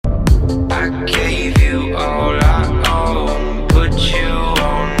I gave you all I own, put you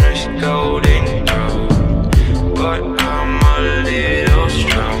on this golden throne, but I'm a little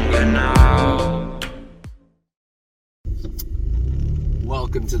stronger now.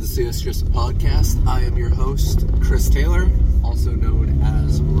 Welcome to the CS Just Podcast. I am your host, Chris Taylor, also known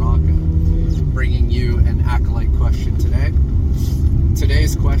as Rocka, bringing you an Acolyte question today.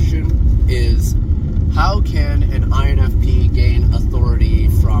 Today's question is, how can an INFP gain authority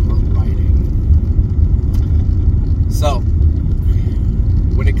from writing? So,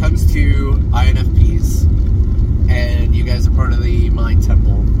 when it comes to INFPs, and you guys are part of the Mind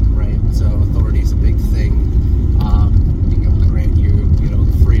Temple, right? So authority is a big thing. Being able to grant you,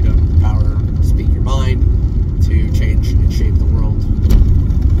 the freedom, power, to speak your mind, to change and shape the world,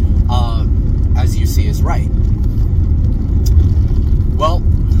 as you see is right. Well,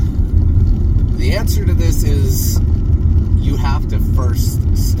 the answer to this is you have to first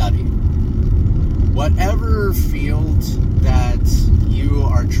study. Whatever field that you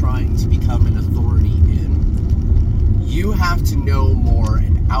are trying to become an authority in, you have to know more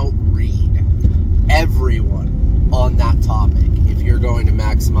and outread everyone on that topic if you're going to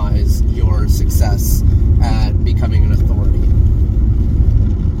maximize your success at becoming an authority.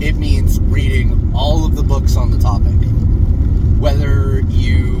 It means reading all of the books on the topic. Whether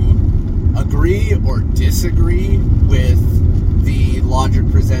you agree or disagree with the logic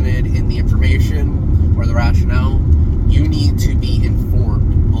presented in the information or the rationale, you need to be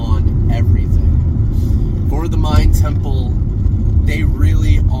informed on everything. For the Mind Temple, they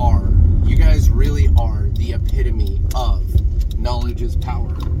really are, you guys really are the epitome of knowledge is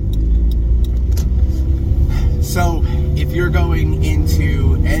power. So, if you're going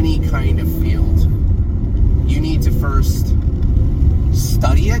into any kind of field, you need to first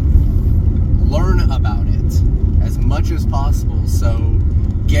study it, learn about it as much as possible. So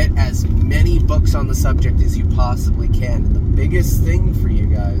get as many books on the subject as you possibly can. And the biggest thing for you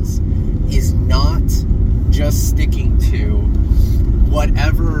guys is not just sticking to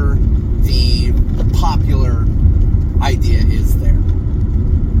whatever the popular idea is there.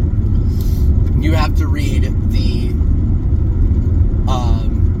 You have to read the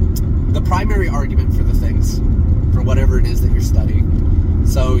primary argument for the things, for whatever it is that you're studying.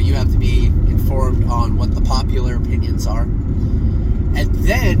 So you have to be informed on what the popular opinions are. And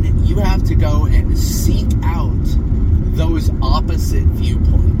then you have to go and seek out those opposite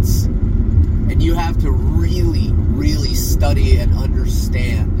viewpoints. And you have to really, really study and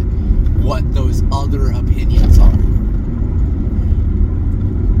understand what those other opinions are.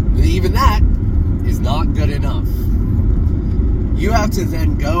 But even that is not good enough. You have to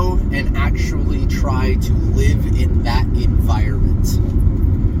then go and actually try to live in that environment.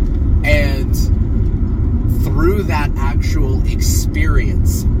 And through that actual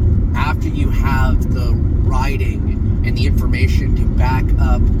experience, after you have the writing and the information to back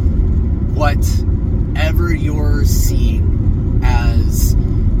up whatever you're seeing as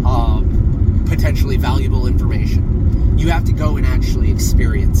potentially valuable information, you have to go and actually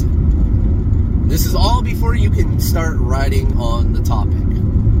experience it. This is all before you can start writing on the topic,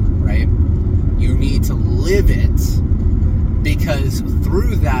 right? You need to live it, because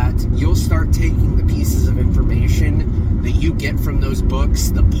through that, you'll start taking the pieces of information that you get from those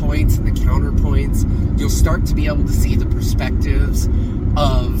books, the points and the counterpoints. You'll start to be able to see the perspectives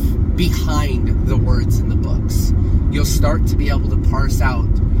of behind the words in the books. You'll start to be able to parse out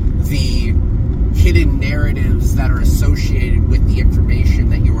the hidden narratives that are associated with the information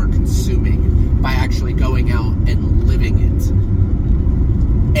that you are consuming by actually going out and living it.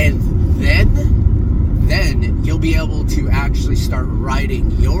 And then you'll be able to actually start writing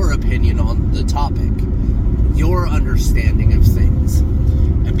your opinion on the topic, your understanding of things.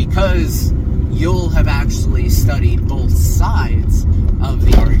 And because you'll have actually studied both sides of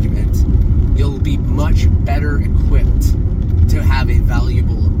the argument, you'll be much better equipped to have a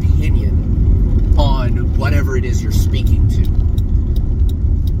valuable opinion on whatever it is you're speaking to.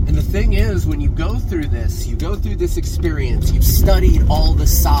 And the thing is, when you go through this experience, you've studied all the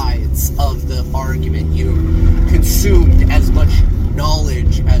sides of the argument, you've consumed as much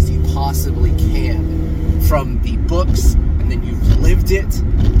knowledge as you possibly can from the books, and then you've lived it,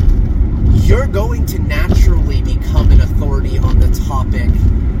 you're going to naturally become an authority on the topic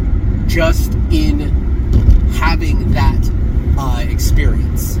just in having that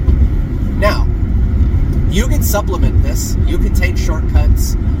experience. Now, you can supplement this, you can take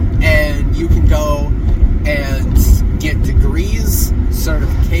shortcuts, and you can go and get degrees,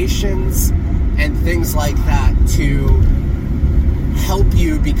 certifications, and things like that to help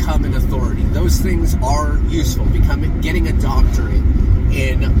you become an authority. Those things are useful. Getting a doctorate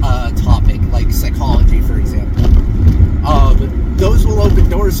in a topic like psychology, for example. Those will open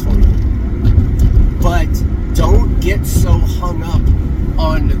doors for you. But don't get so hung up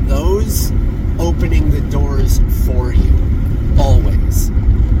on those opening the doors for you, always.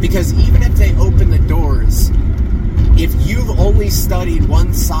 Because even if they open the doors, if you've only studied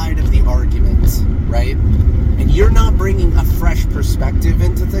one side of the argument, right, and you're not bringing a fresh perspective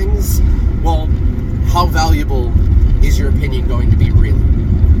into things, well, how valuable is your opinion going to be really?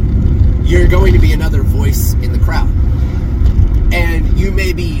 You're going to be another voice in the crowd. And you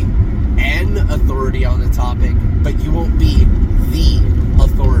may be an authority on the topic, but you won't be the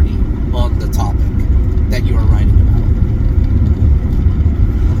authority on the topic that you are writing about.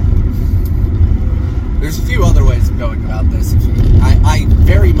 There's a few other ways of going about this. I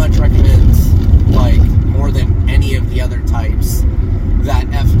very much recommend, like, more than any of the other types, that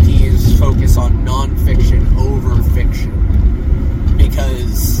FPs focus on non-fiction over fiction.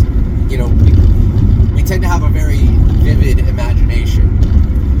 Because, you know, we tend to have a very vivid imagination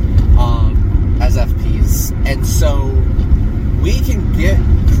as FPs. And so we can get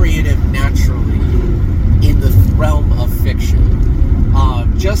creative naturally in the realm of fiction,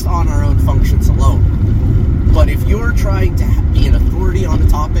 just on our own functions alone. But if you're trying to be an authority on a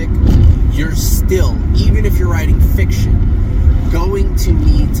topic, you're still, even if you're writing fiction, going to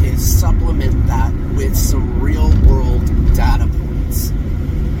need to supplement that with some real-world data points.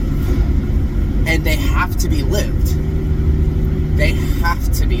 And they have to be lived. They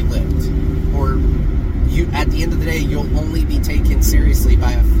have to be lived. Or you, at the end of the day, you'll only be taken seriously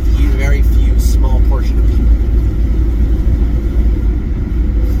by a few, very few small portion of people.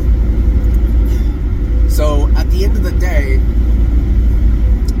 So at the end of the day,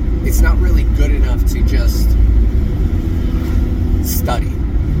 it's not really good enough to just study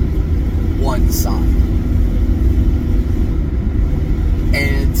one side.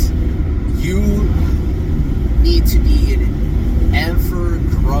 And you need to be an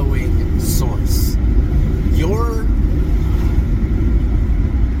ever-growing source.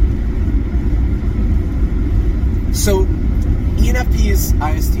 So ENFPs,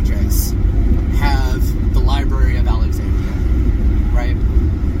 ISTJs have the Library of Alexandria, right?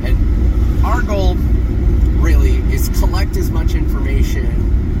 And our goal really is collect as much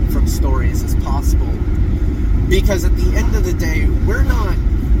information from stories as possible, because at the end of the day, we're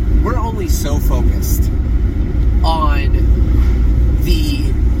only so focused on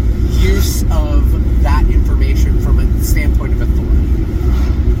the use of that information from a standpoint of authority.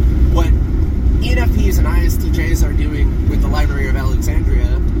 What ENFPs and ISTJs are doing with the Library of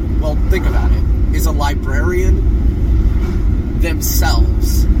Alexandria, well, think about it. Is a librarian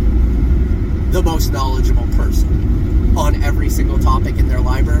themselves the most knowledgeable person on every single topic in their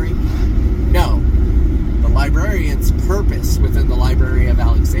library? No. The librarian's purpose within the Library of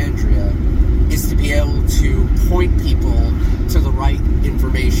Alexandria is to be able to point people to the right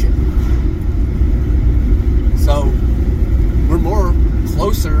information. So, we're more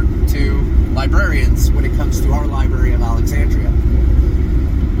closer to librarians when it comes to our Library of Alexandria.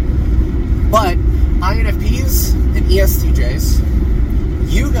 But INFPs and ESTJs,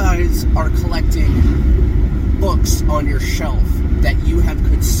 you guys are collecting books on your shelf that you have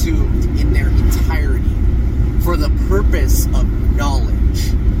consumed in their entirety for the purpose of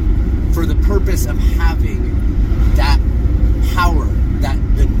knowledge, for the purpose of having that power that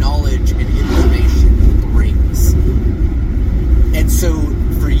the knowledge and information brings. And so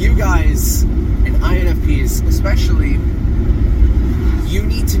for you guys and INFPs especially, you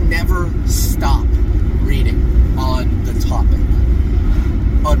need to never stop reading on the topic,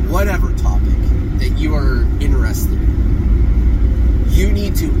 on whatever topic that you are interested in. You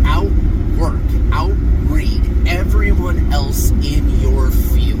need to outread everyone else in your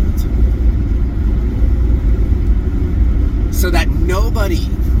field, so that nobody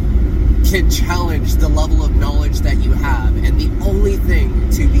can challenge the level of knowledge that you have. And the only thing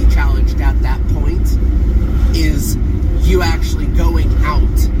to be challenged at that point is you actually going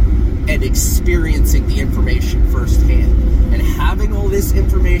out and experiencing the information firsthand. And having all this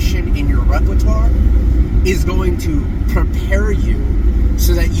information in your repertoire is going to prepare you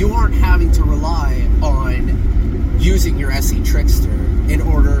so that you aren't having to rely on using your SE Trickster in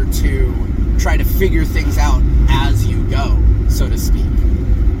order to try to figure things out as you go, so to speak.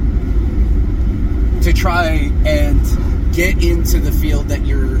 To try and get into the field that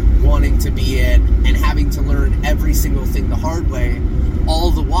you're wanting to be in and having to learn every single thing the hard way, all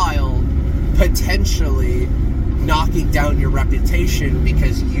the while potentially knocking down your reputation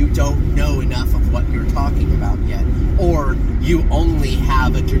because you don't know enough of what you're talking about yet, or you only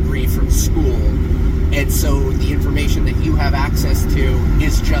have a degree from school, and so the information that you have access to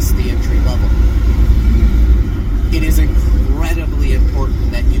is just the entry level. It is incredibly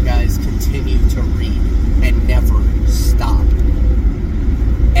important that you guys continue to read and never stop.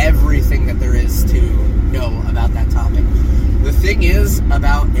 Everything that there is to know about that topic. The thing is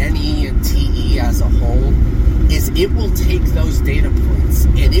about NE and TE as a whole is it will take those data points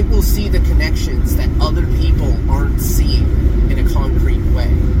and it will see the connections that other people aren't seeing in a concrete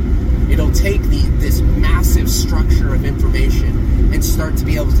way. It'll take this massive structure of information and start to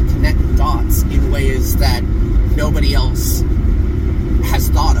be able to connect dots in ways that nobody else has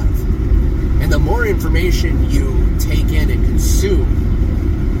thought of. And the more information you take in and consume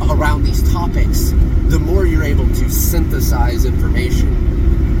around these topics, the more you're able to synthesize information.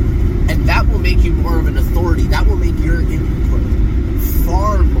 And that will make you more of an authority. That will make your input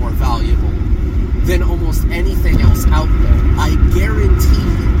far more valuable than almost anything else out there. I guarantee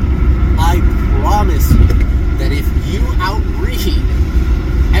you, I promise you, that if you outread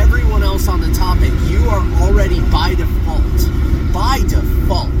everyone else on the topic, you are already by default,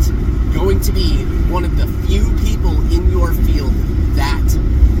 going to be one of the few people in your field that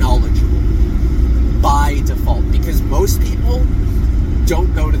knowledgeable. By default. Because most people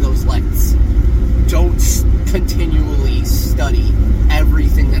don't go to those lengths. Don't continually study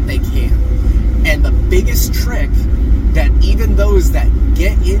everything that they can. And the biggest trick that even those that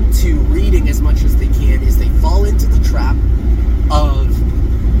get into reading as much as they can is they fall into the trap of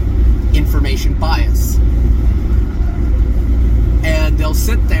information bias. And they'll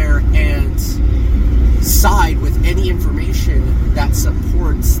sit there and side with any information that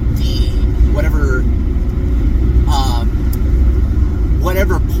supports the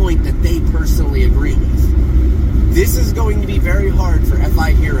whatever point that they personally agree with. This is going to be very hard for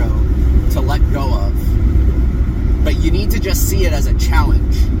FI Hero to let go of. But you need to just see it as a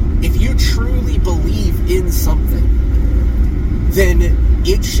challenge. If you truly believe in something, then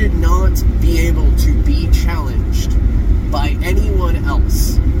it should not be able to be challenged by anyone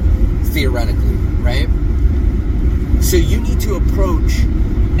else, theoretically, right? So you need to approach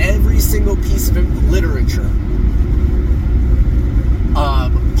every single piece of literature,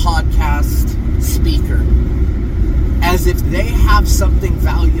 podcast, speaker, as if they have something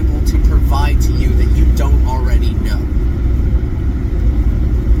valuable to provide to you that you don't already know.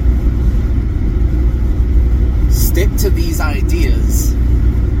 Stick to these ideas,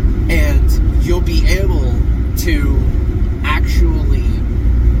 and you'll be able to actually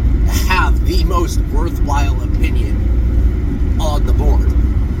have the most worthwhile opinion on the board.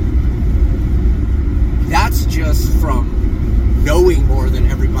 That's just from knowing more than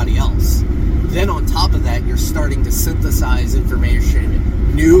everybody else. Then on top of that, you're starting to synthesize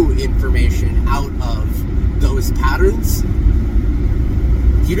information, new information out of those patterns.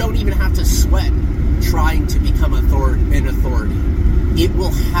 You don't even have to sweat trying to become an authority. It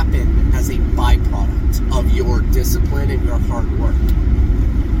will happen as a byproduct of your discipline and your hard work.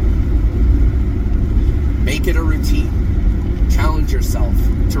 Make it a routine. Challenge yourself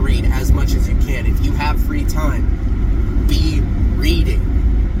to read as much as you can. If you have free time, be reading.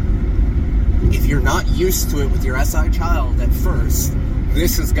 If you're not used to it with your SI child at first,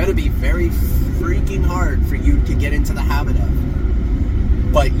 this is going to be very freaking hard for you to get into the habit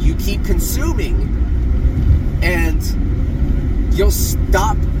of. But you keep consuming, and you'll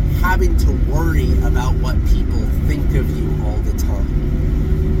stop having to worry about what people think of you all the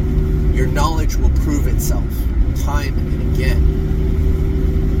time. Your knowledge will prove itself time and again.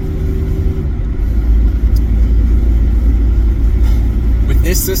 With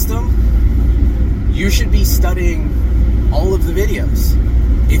this system, you should be studying all of the videos.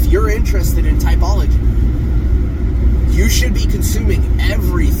 If you're interested in typology, you should be consuming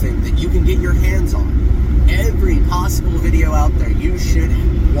everything that you can get your hands on. Every possible video out there you should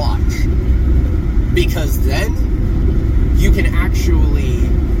watch. Because then you can actually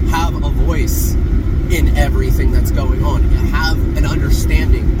have a voice in everything that's going on. You have an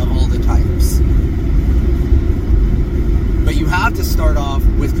understanding of all the types. But you have to start off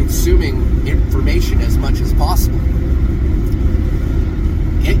with consuming information as much as possible.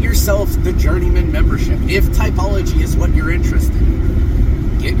 Get yourself the Journeyman membership. If typology is what you're interested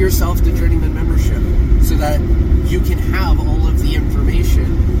in, get yourself the Journeyman membership so that you can have all of the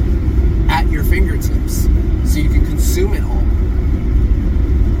information at your fingertips so you can consume it all.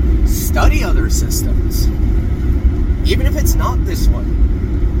 Study other systems. Even if it's not this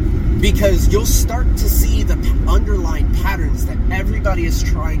one, Because you'll start to see the underlying patterns that everybody is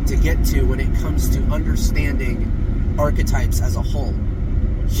trying to get to when it comes to understanding archetypes as a whole,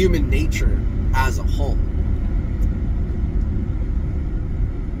 human nature as a whole.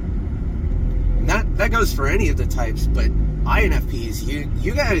 And that goes for any of the types, but INFPs,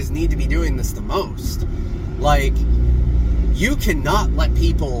 you guys need to be doing this the most. Like, you cannot let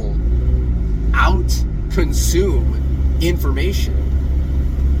people out-consume information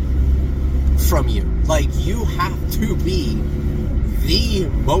from you. Like, you have to be the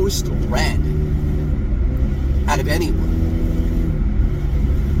most read out of anyone.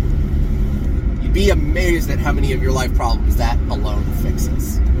 You'd be amazed at how many of your life problems that alone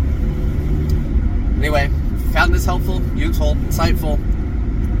fixes. Anyway, found this helpful, useful, insightful,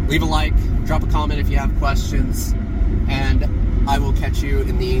 leave a like, drop a comment if you have questions, and I will catch you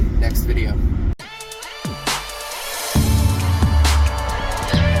in the next video.